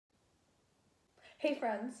Hey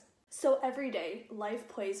friends! So every day, life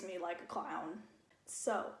plays me like a clown.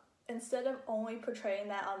 So instead of only portraying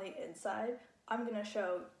that on the inside, I'm gonna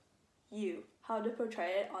show you how to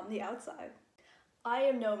portray it on the outside. I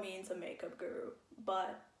am no means a makeup guru,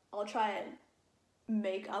 but I'll try and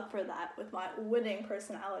make up for that with my winning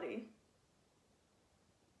personality.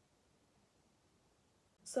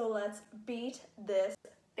 So let's beat this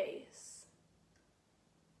face.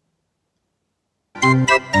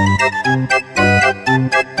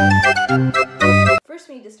 First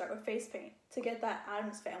we need to start with face paint to get that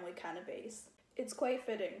Addams Family kind of base. It's quite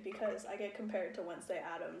fitting because I get compared to Wednesday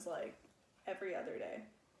Addams like every other day.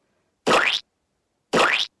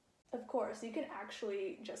 Of course, you can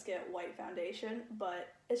actually just get white foundation,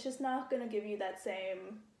 but it's just not gonna give you that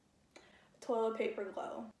same toilet paper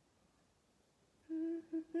glow.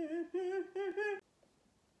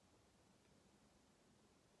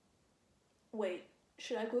 Wait,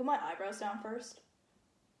 should I glue my eyebrows down first?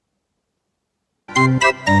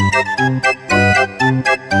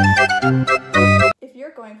 If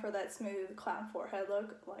you're going for that smooth clown forehead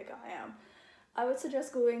look like I am, I would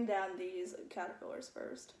suggest gluing down these caterpillars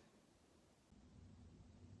first.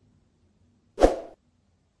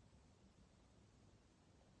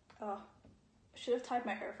 Oh, should have tied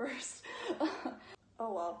my hair first.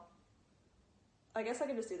 Oh well. I guess I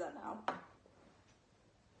can just do that now.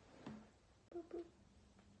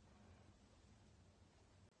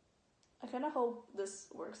 I kind of hope this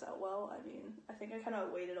works out well. I mean, I think I kind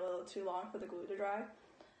of waited a little too long for the glue to dry.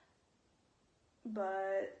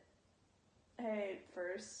 But, hey,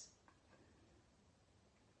 first.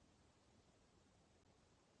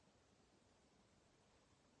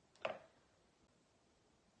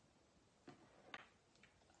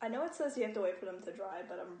 I know it says you have to wait for them to dry,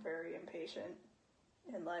 but I'm very impatient.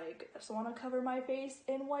 And like, I just want to cover my face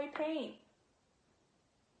in white paint.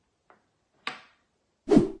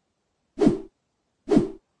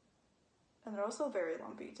 And they're also very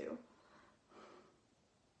lumpy too.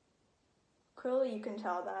 Clearly you can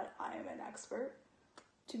tell that I am an expert.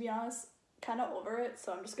 To be honest, kind of over it,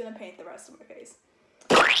 so I'm just gonna paint the rest of my face.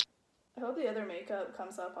 I hope the other makeup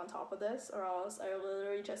comes up on top of this, or else I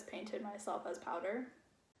literally just painted myself as powder.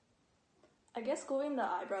 I guess gluing the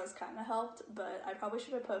eyebrows kind of helped, but I probably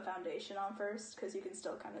should have put foundation on first because you can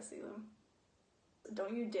still kind of see them.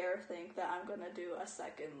 Don't you dare think that I'm gonna do a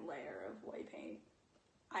second layer of white paint.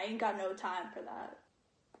 I ain't got no time for that.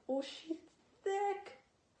 Oh, she's thick.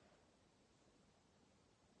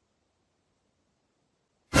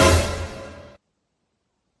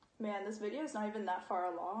 Man, this video is not even that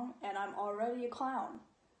far along, and I'm already a clown.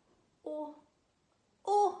 Oh,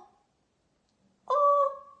 oh, oh.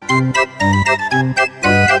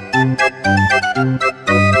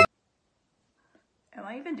 Am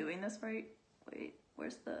I even doing this right? Wait,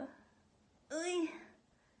 where's the...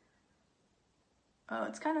 Oh,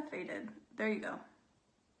 it's kind of faded. There you go.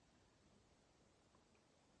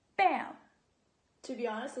 Bam! To be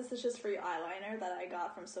honest, this is just free eyeliner that I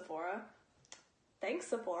got from Sephora. Thanks,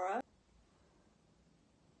 Sephora.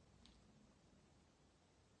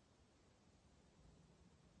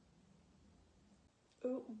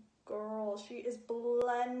 Ooh, girl, she is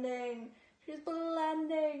blending. She's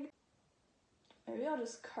blending. Maybe I'll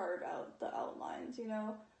just carve out the outlines, you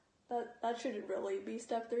know? That should really be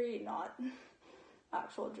step 3, not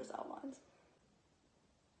actual just outlines.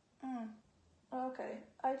 Okay,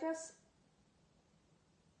 I guess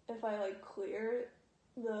if I like clear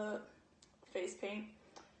the face paint,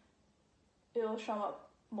 it'll show up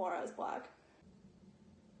more as black.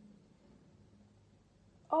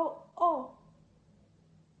 Oh!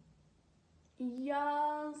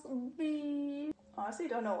 Yes, B. Honestly,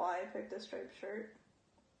 don't know why I picked this striped shirt.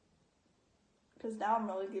 Because now I'm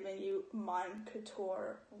really giving you mime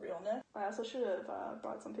couture realness. I also should have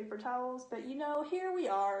brought some paper towels, but you know, here we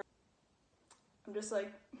are. I'm just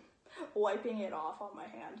like wiping it off on my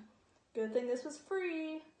hand. Good thing this was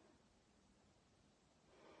free.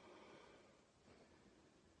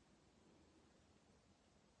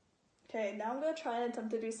 Okay, now I'm gonna try and attempt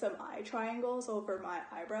to do some eye triangles over my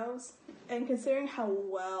eyebrows. And considering how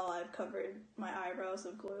well I've covered my eyebrows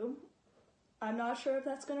with glue, I'm not sure if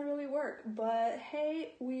that's gonna really work, but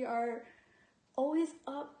hey, we are always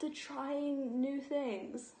up to trying new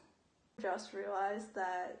things. Just realized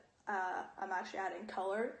that I'm actually adding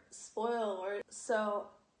color. Spoiler alert. So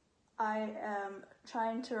I am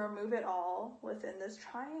trying to remove it all within this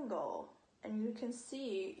triangle. And you can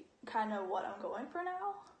see kind of what I'm going for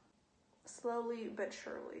now. Slowly but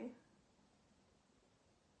surely.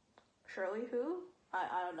 Shirley who?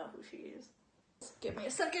 I don't know who she is. Give me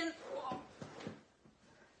a second.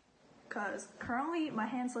 Because currently my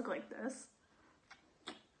hands look like this.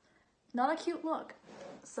 Not a cute look.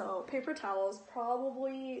 So paper towel is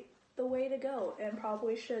probably the way to go, and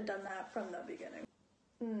probably should have done that from the beginning.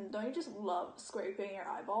 Don't you just love scraping your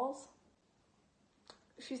eyeballs?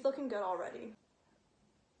 She's looking good already.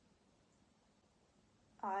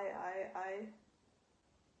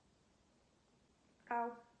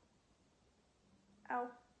 Ow. Ow.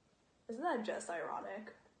 Isn't that just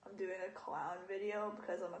ironic? I'm doing a clown video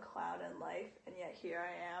because I'm a clown in life, and yet here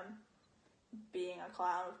I am, being a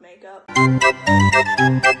clown with makeup.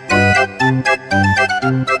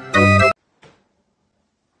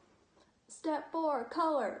 Step 4,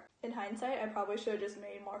 color. In hindsight, I probably should have just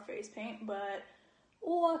made more face paint, but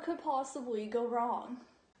what could possibly go wrong?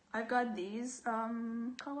 I've got these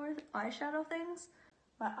colored eyeshadow things.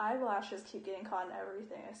 My eyelashes keep getting caught in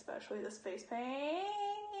everything, especially this face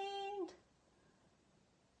paint.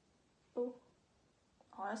 Oh.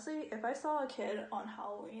 Honestly, if I saw a kid on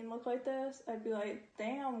Halloween look like this, I'd be like,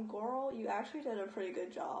 damn girl, you actually did a pretty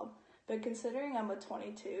good job. But considering I'm a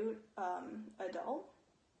 22 adult,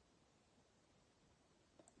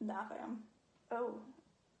 nah fam. Oh,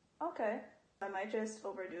 okay. I might just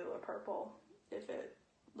overdo a purple if it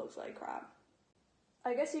looks like crap.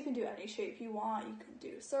 I guess you can do any shape you want. You can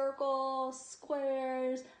do circles,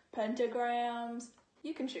 squares, pentagrams.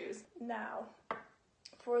 You can choose. Now,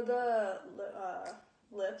 for the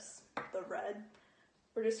lips, the red,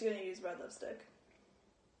 we're just gonna use red lipstick.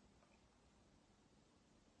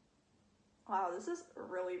 Wow, this is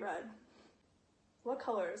really red. What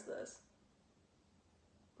color is this?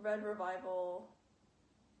 Red Revival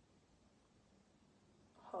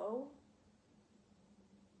Ho?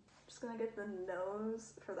 Just gonna get the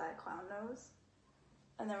nose for that clown nose.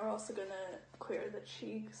 And then we're also gonna clear the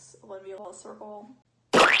cheeks. Let me a little circle.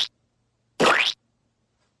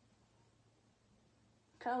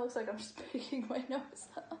 Kind of looks like I'm just picking my nose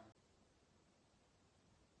up.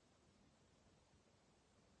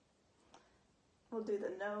 We'll do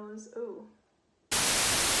the nose. Ooh.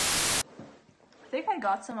 I think I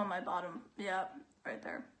got some on my bottom. Yeah, right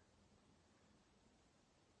there.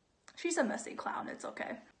 She's a messy clown, it's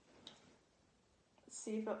okay. Let's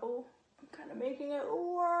see if oh, I'm kind of making it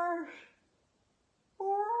worse.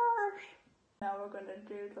 Worse. Now we're gonna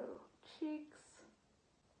do the cheeks.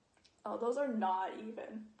 Oh, those are not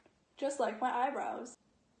even. Just like my eyebrows.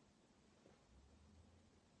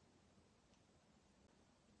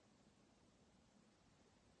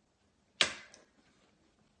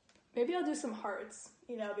 Maybe I'll do some hearts,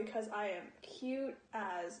 you know, because I am cute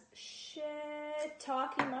as shit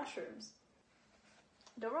talking mushrooms.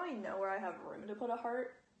 Don't really know where I have room to put a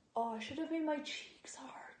heart. Oh, I should have made my cheeks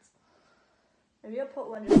hearts. Maybe I'll put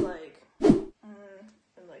one just like, in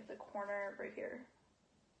like the corner right here.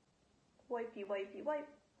 Wipey, wipey, wipe.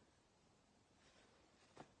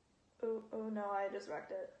 Oh, oh no, I just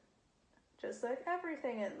wrecked it. Just like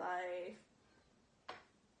everything in life.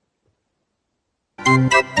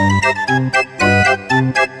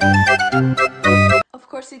 Of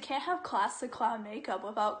course, you can't have classic clown makeup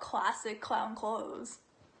without classic clown clothes.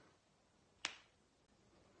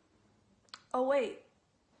 Oh wait,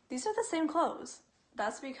 these are the same clothes.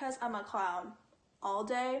 That's because I'm a clown all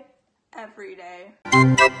day, every day.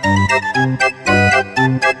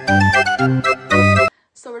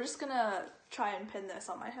 So we're just gonna try and pin this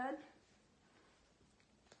on my head.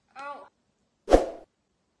 Ow.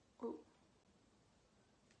 Ooh.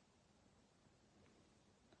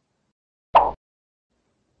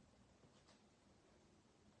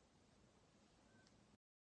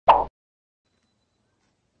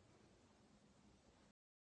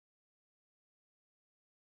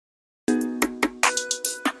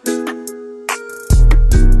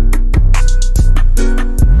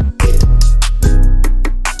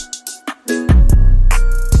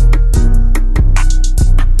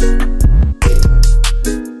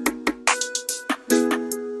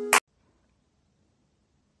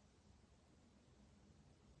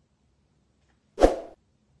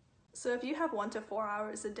 So if you have 1 to 4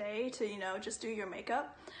 hours a day to, you know, just do your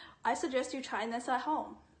makeup, I suggest you trying this at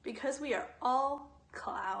home because we are all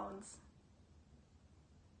clowns.